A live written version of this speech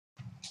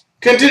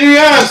Continuing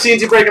on,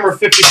 CNC break number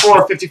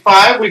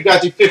 54-55. We've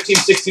got the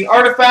 15-16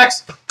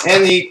 artifacts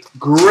and the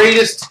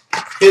greatest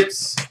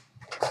hits,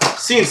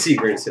 CNC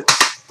greatest hits.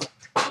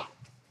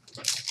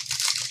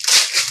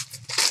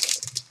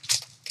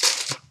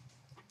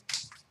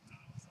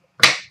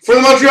 For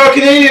the Montreal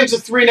Canadiens, a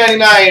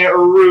 $3.99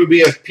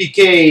 Ruby of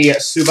PK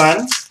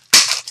Subban.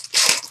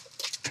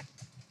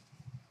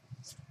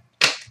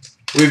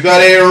 We've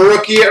got a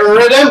rookie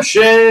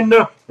redemption,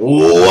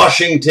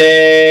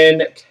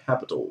 Washington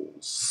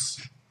Capitals.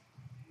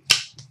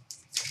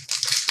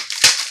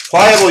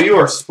 Pliable, you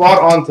are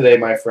spot on today,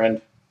 my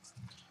friend.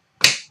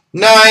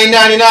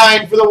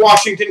 $9.99 for the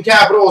Washington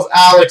Capitals,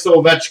 Alex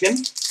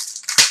Ovechkin.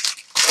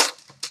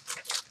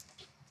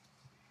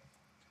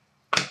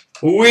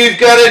 We've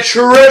got a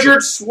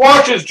treasured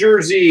swatches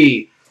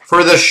jersey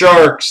for the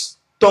Sharks,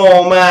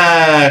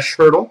 Tomas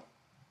Hertl.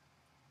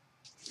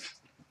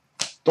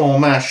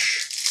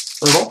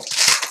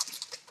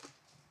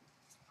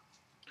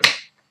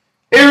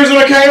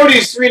 Arizona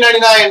Coyotes,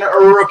 $3.99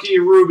 rookie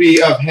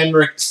ruby of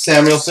Henrik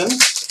Samuelsson.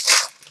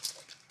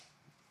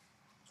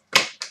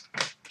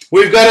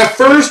 We've got a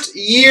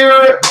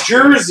first-year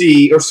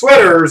jersey or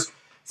sweaters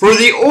for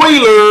the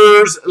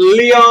Oilers,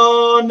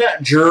 Leon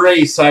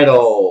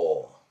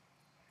Draisaitl.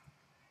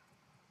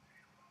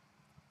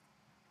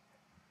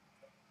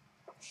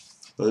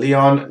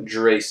 Leon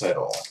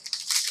Draisaitl.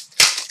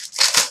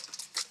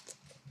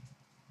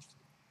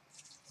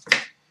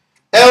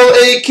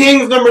 LA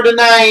Kings, number to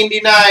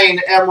 99,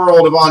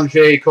 Emerald of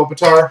Anze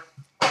Kopitar.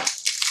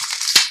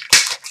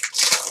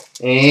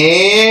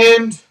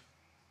 And,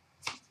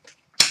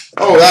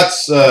 oh,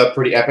 that's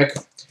pretty epic.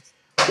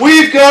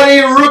 We've got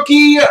a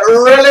rookie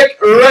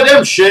relic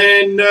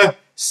redemption,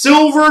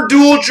 silver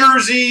dual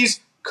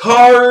jerseys,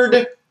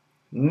 card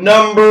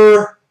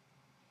number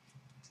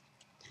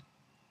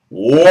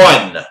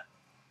 1.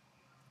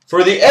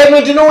 For the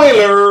Edmonton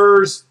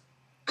Oilers,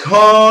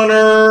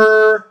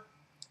 Connor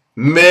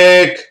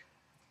McDavid.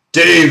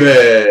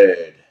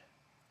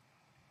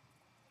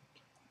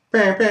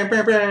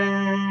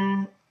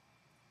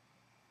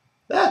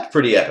 That's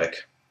pretty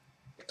epic.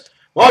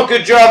 Well,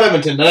 good job,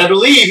 Edmonton. And I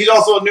believe he's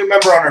also a new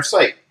member on our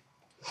site.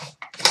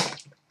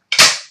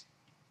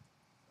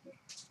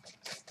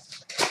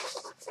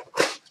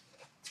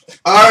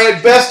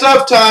 Alright, best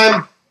of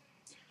time.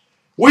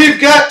 We've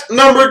got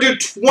number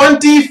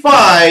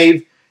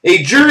 225,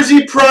 a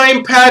Jersey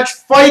Prime patch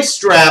fight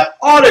strap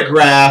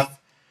autograph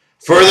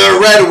for the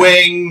Red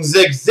Wings,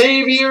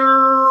 Xavier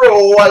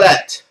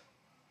Ouellet.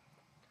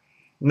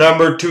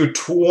 Number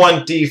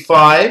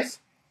 225,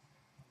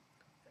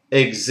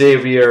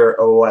 Xavier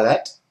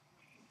Ouellet.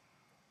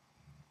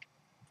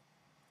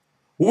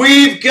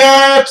 We've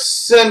got,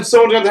 and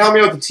someone's going to help me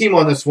out with the team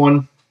on this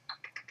one.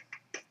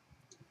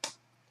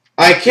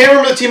 I can't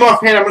remember the team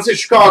offhand. I'm going to say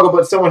Chicago,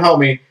 but someone help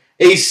me.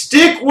 A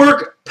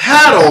stickwork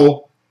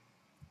paddle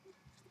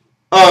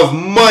of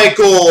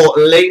Michael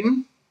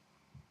Leighton.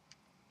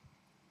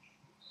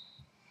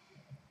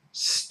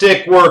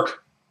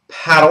 Stickwork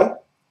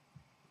paddle.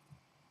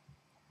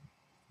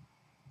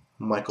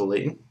 Michael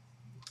Leighton.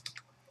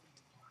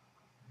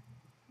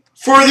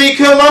 For the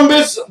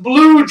Columbus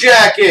Blue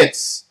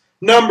Jackets,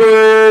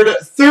 numbered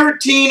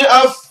 13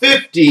 of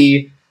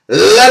 50,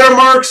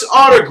 lettermarks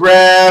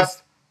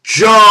autograph,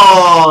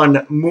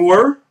 John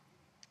Moore.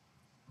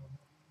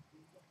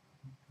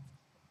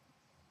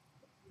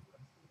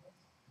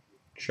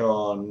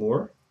 John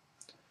Moore.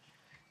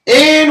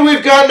 And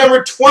we've got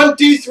number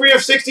 23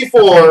 of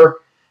 64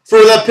 for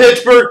the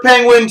Pittsburgh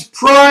Penguins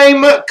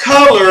Prime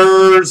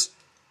Colors,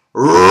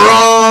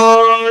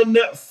 Ron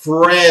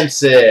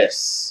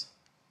Francis.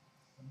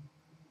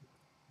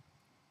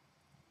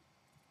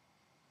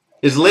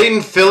 Is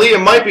Leighton Philly?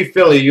 It might be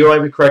Philly. You might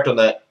be correct on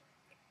that.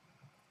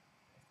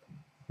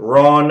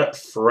 Ron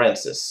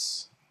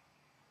Francis.